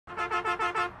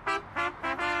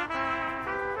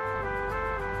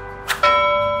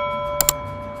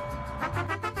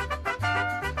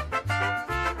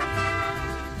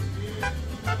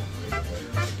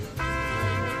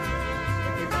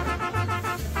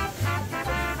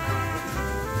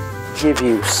give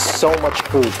you so much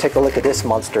food. Take a look at this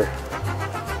monster.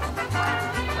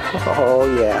 Oh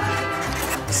yeah.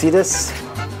 See this?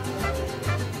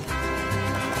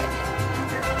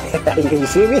 Can you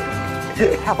see me?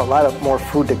 I have a lot of more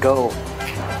food to go,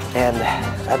 and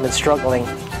I've been struggling.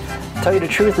 Tell you the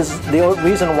truth, is the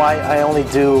reason why I only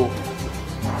do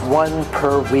one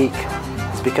per week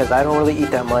is because I don't really eat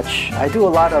that much. I do a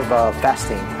lot of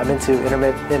fasting. I'm into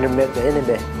intermittent.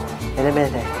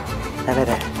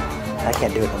 I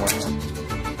can't do it no more.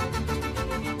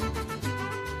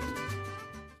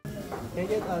 Can I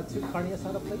get 2 Carne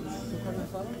Asada plates? 2 Carne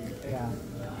Asada? Yeah.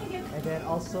 And then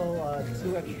also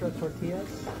 2 extra tortillas.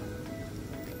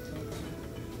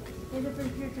 Is it from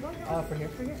here to go? From here.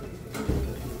 The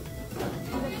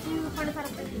 2 Carne Asada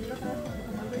plates.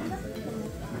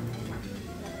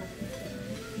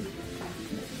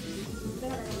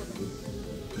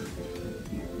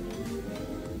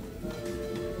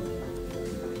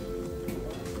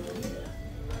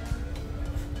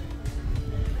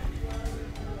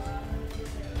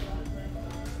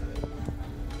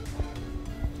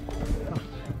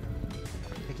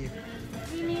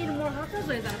 Do you need more hot sauce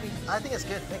or is that okay? I think it's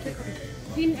good, thank you.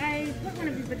 I put one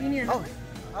of these, but do you need another?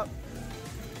 Oh.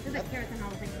 There's like carrots and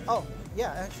jalapeno. Oh,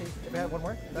 yeah, actually, if I had one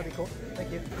more, that'd be cool.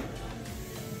 Thank you.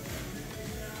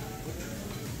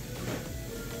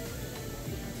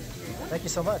 Thank you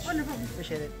so much. Oh, no problem.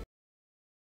 Appreciate it.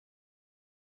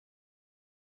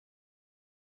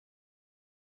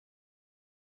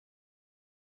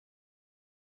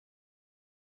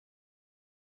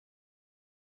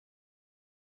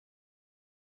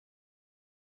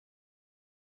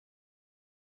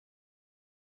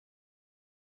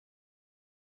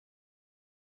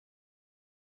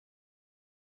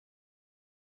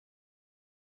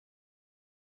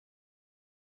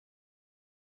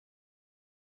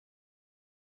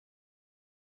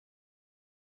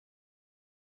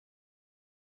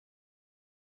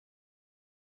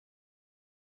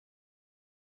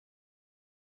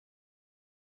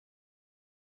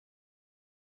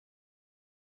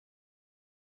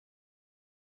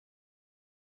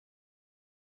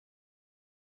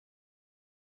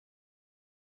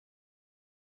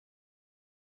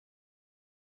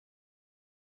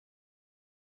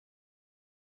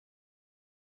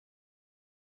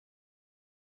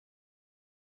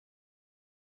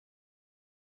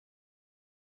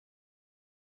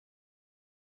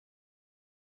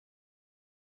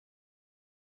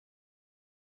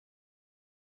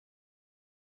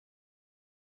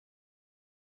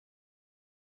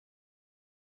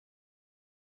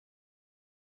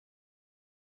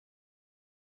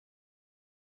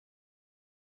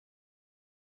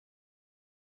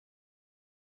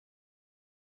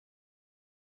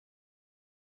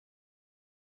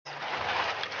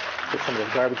 Get some of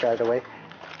the garbage out of the way.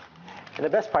 And the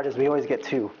best part is we always get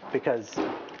 2 because,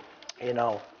 you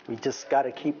know, we just got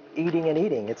to keep eating and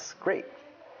eating. It's great.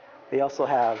 They also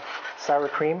have sour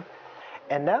cream.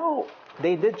 And now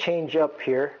they did change up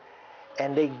here,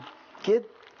 and they did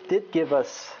give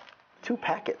us 2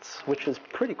 packets, which is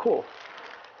pretty cool.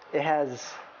 It has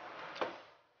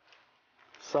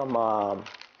some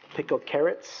pickled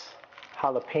carrots,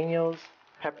 jalapenos,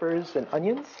 peppers, and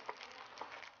onions.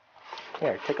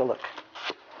 Here, take a look.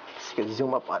 Just can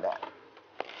zoom up on that.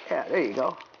 Yeah, there you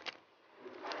go.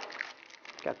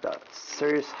 Got the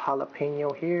serious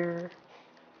jalapeno here,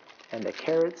 and the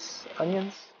carrots,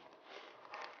 onions.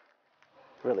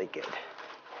 Really good.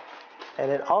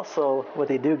 And then also, what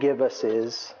they do give us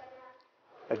is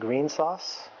a green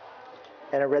sauce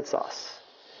and a red sauce.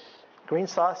 Green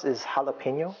sauce is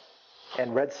jalapeno,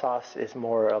 and red sauce is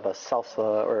more of a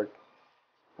salsa or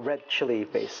red chili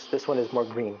base. This one is more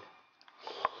green.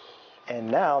 And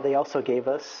now they also gave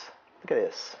us, look at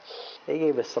this, they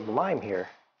gave us some lime here,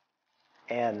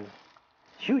 and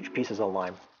huge pieces of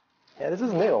lime. Yeah, this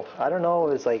is new. I don't know,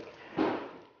 it was like,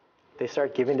 they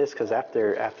started giving this because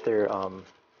after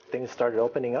things started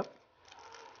opening up.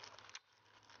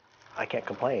 I can't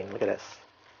complain, look at this.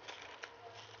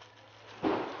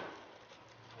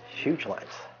 Huge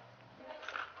limes.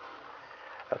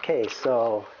 Okay,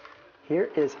 so here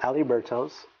is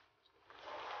Aliberto's.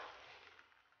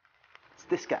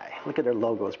 This guy, look at their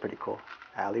logo, it's pretty cool.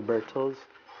 Aliberto's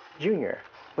Jr.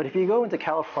 But if you go into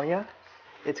California,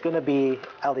 it's going to be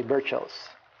Aliberto's.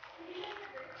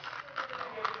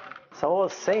 So I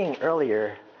was saying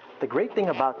earlier, the great thing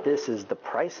about this is the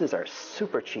prices are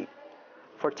super cheap.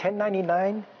 For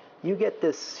 $10.99, you get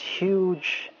this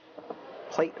huge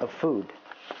plate of food.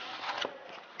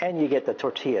 And you get the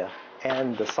tortilla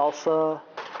and the salsa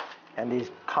and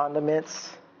these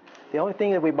condiments. The only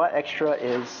thing that we bought extra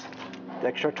is the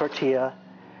extra tortilla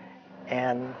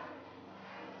and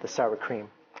the sour cream.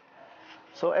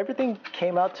 So everything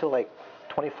came out to like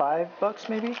 25 bucks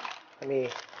maybe.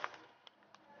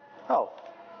 Oh,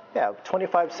 yeah,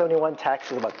 25.71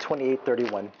 tax is about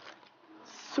 28.31.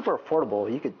 Super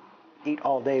affordable. You could eat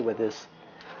all day with this.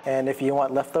 And if you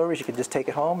want leftovers, you can just take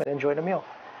it home and enjoy the meal.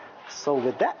 So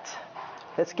with that,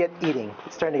 let's get eating.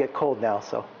 It's starting to get cold now,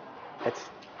 so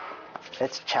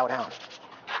let's chow down.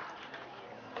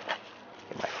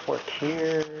 Get my fork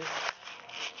here.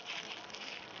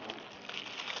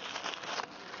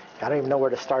 I don't even know where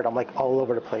to start. I'm like all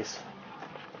over the place.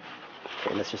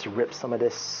 Okay, let's just rip some of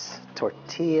this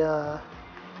tortilla.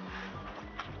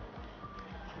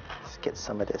 Let's get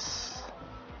some of this.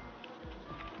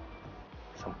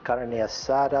 Some carne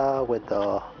asada with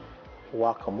the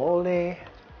guacamole.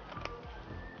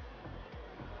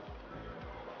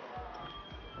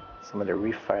 Some of the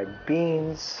refried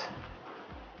beans.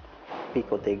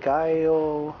 Pico de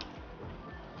gallo.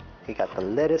 We got the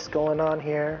lettuce going on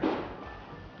here.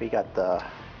 We got the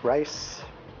rice.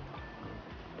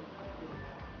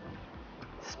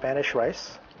 Spanish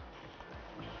rice.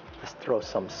 Let's throw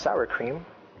some sour cream.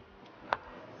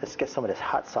 Let's get some of this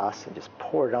hot sauce and just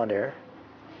pour it on there.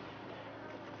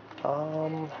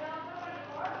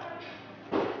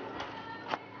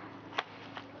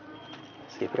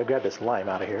 See if we can grab this lime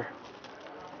out of here.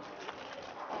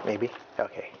 Maybe.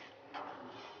 Okay.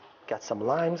 Got some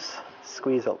limes.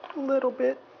 Squeeze a little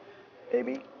bit.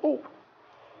 Maybe. Oh.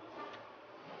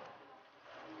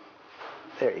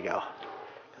 There you go.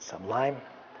 Got some lime.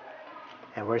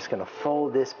 And we're just going to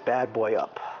fold this bad boy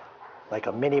up like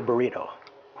a mini burrito.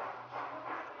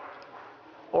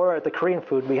 Or at the Korean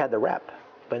food, we had the wrap.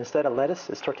 But instead of lettuce,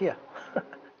 it's tortilla.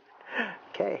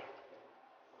 Okay.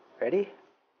 Ready?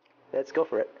 Let's go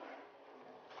for it.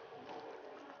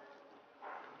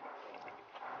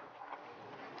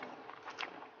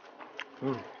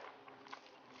 There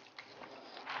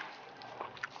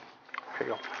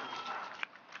you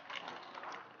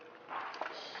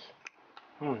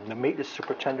go. The meat is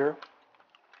super tender.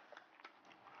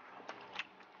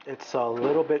 It's a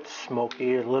little bit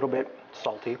smoky, a little bit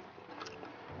salty.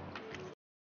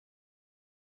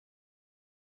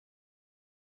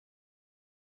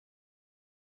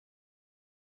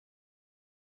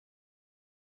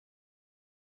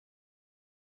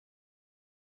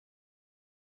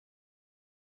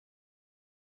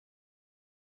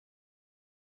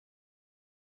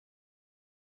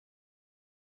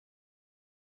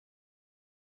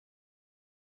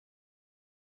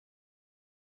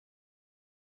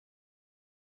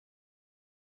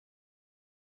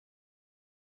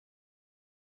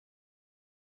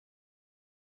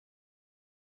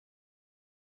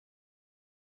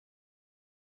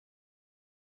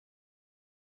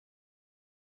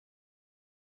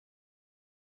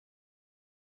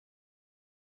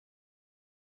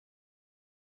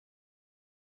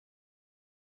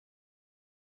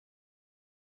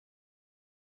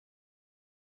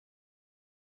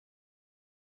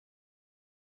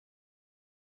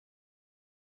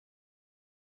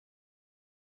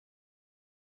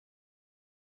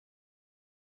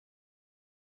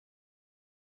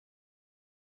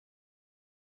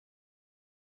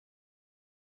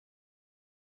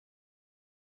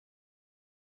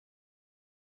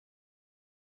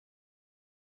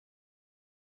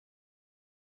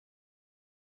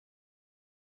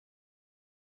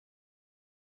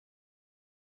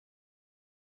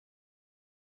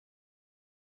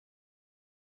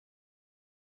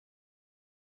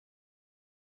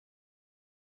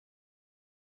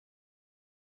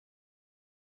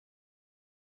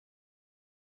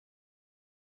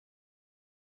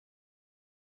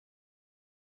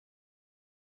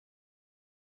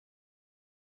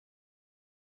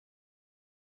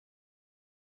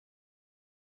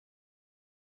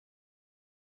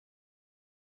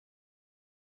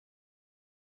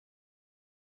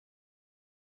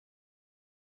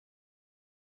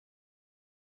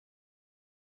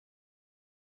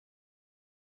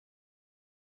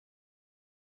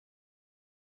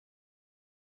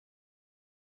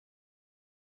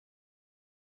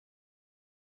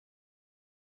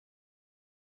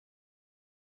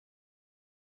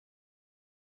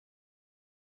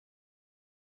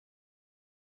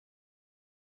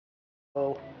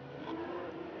 So,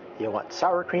 you want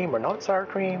sour cream or not sour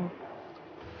cream?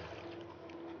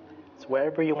 It's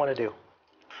whatever you want to do.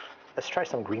 Let's try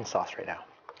some green sauce right now.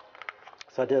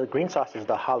 So the green sauce is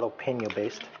the jalapeno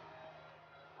based.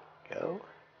 Go.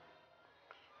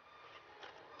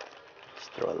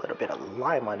 Just throw a little bit of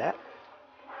lime on that.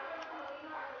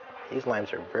 These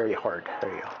limes are very hard.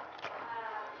 There you go.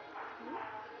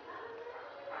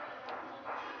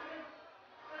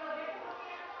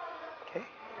 Okay,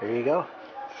 There you go.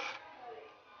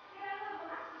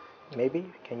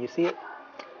 Maybe, can you see it?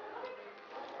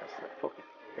 That's not focus.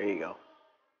 There you go.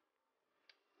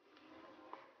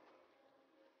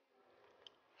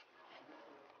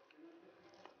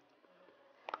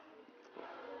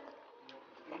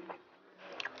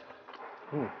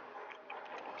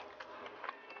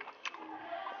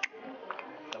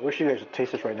 I wish you guys could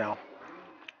taste this right now.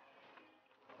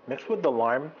 Mixed with the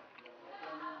lime.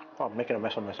 Oh, I'm making a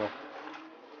mess of myself.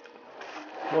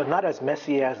 Well, not as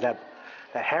messy as that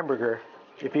hamburger.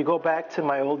 If you go back to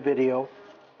my old video,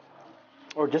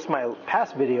 or just my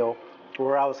past video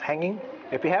where I was hanging,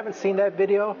 if you haven't seen that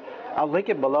video, I'll link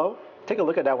it below. Take a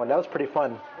look at that one. That was pretty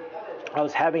fun. I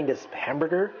was having this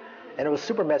hamburger, and it was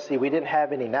super messy. We didn't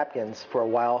have any napkins for a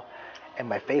while, and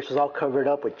my face was all covered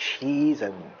up with cheese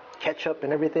and ketchup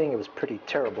and everything. It was pretty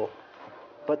terrible,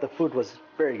 but the food was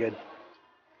very good.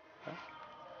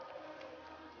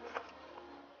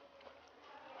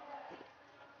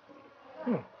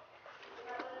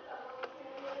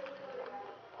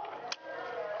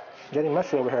 Getting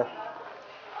messy over here.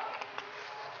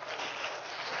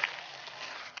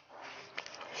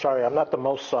 Sorry, I'm not the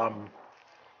most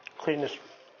cleanest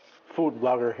food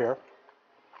vlogger here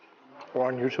or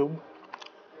on YouTube.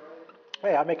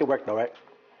 Hey, I'll make it work though, right?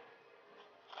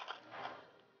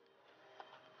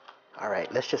 All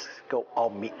right, let's just go all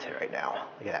meat right now.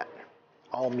 Look at that.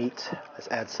 All meat. Let's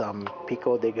add some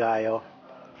pico de gallo.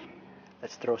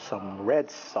 Let's throw some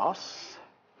red sauce.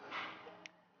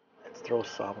 Let's throw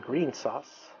some green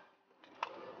sauce.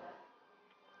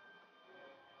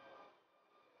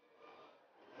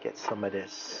 Get some of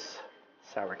this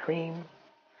sour cream.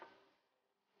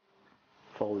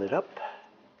 Fold it up.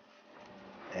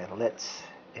 And let's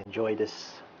enjoy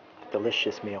this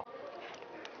delicious meal.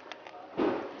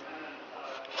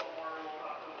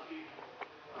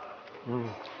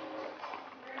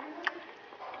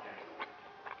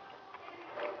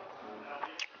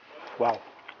 Wow,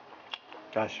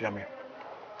 that's yummy.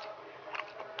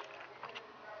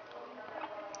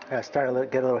 Yeah, starting to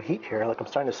get a little heat here. Like I'm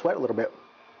starting to sweat a little bit.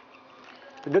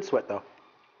 It's a good sweat though.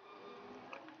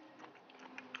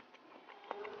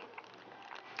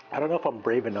 I don't know if I'm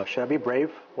brave enough. Should I be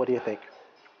brave? What do you think?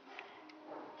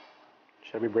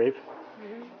 Should I be brave?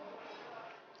 Mm-hmm.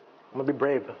 I'm gonna be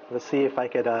brave. Let's see if I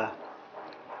could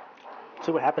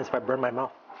see what happens if I burn my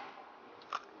mouth.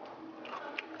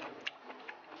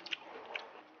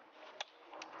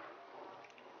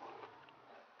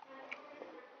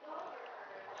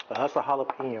 So that's a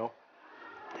jalapeno,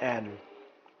 and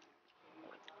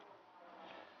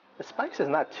the spice is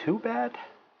not too bad,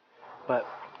 but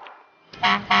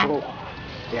oh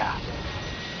yeah.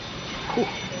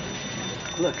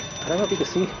 Whew. Look, I don't know if you can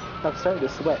see. I'm starting to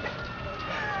sweat.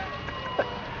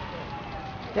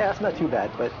 Yeah, it's not too bad,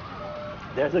 but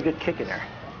there's a good kick in there.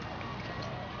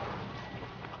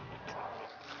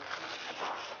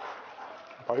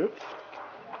 Are you?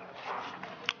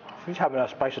 She's having a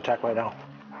spice attack right now.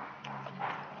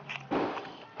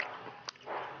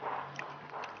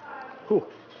 Ooh.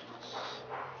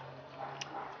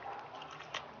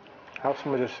 Have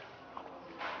some of this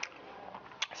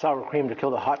sour cream to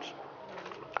kill the hot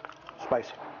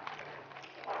spice.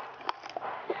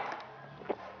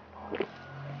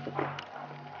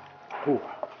 Ooh.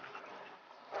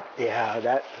 Yeah,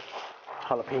 that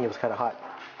jalapeno was kind of hot.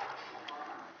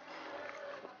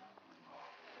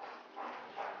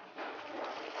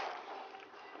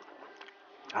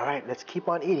 All right, let's keep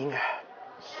on eating.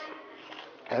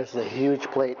 That's a huge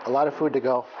plate, a lot of food to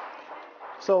go.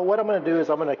 So what I'm gonna do is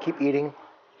I'm gonna keep eating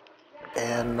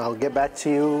and I'll get back to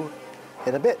you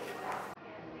in a bit.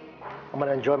 I'm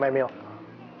gonna enjoy my meal.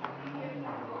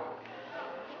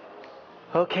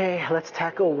 Okay, let's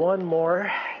tackle one more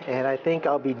and I think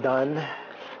I'll be done.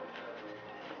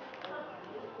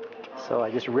 So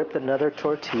I just ripped another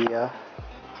tortilla.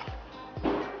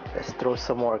 Let's throw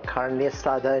some more carne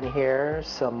asada in here,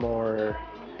 some more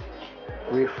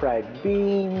refried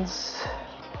beans.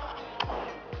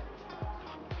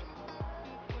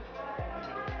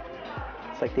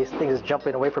 It's like these things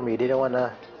jumping away from me. They don't want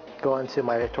to go into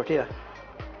my tortilla.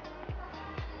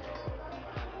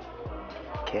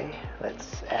 Okay,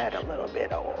 let's add a little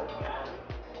bit of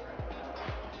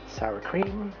sour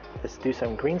cream. Let's do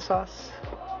some green sauce.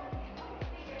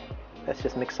 Let's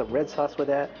just mix some red sauce with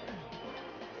that.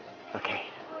 Okay.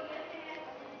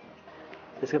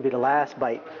 This is going to be the last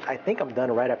bite. I think I'm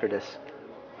done right after this.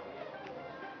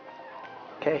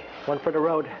 Okay, one for the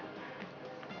road.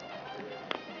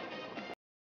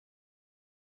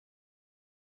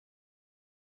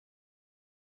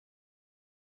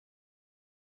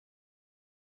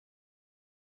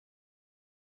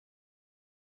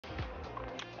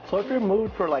 So if you're in the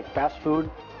mood for like fast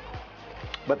food,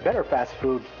 but better fast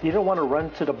food, you don't want to run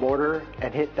to the border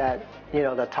and hit that,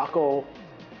 the taco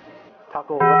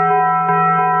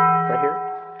right here.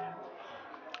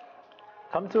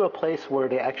 Come to a place where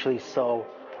they actually sell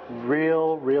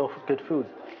real good food.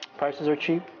 Prices are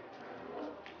cheap,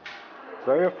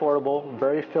 very affordable,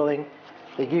 very filling.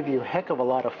 They give you a heck of a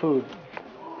lot of food,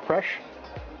 fresh.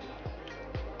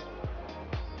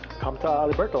 Come to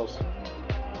Aliberto's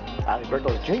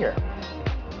Jr.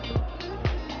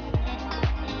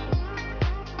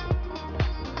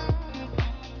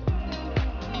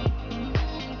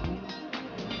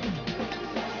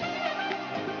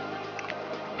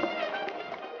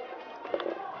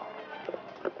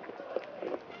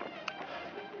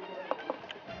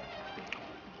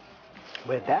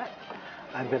 With that,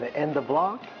 I'm going to end the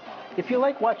vlog. If you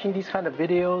like watching these kind of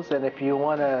videos, and if you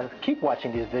want to keep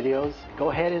watching these videos,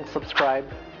 go ahead and subscribe,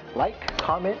 like,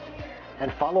 comment,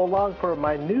 and follow along for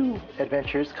my new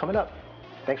adventures coming up.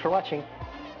 Thanks for watching.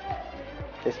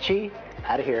 It's Chi,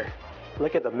 out of here.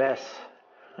 Look at the mess.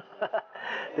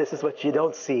 This is what you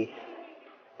don't see,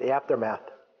 the aftermath.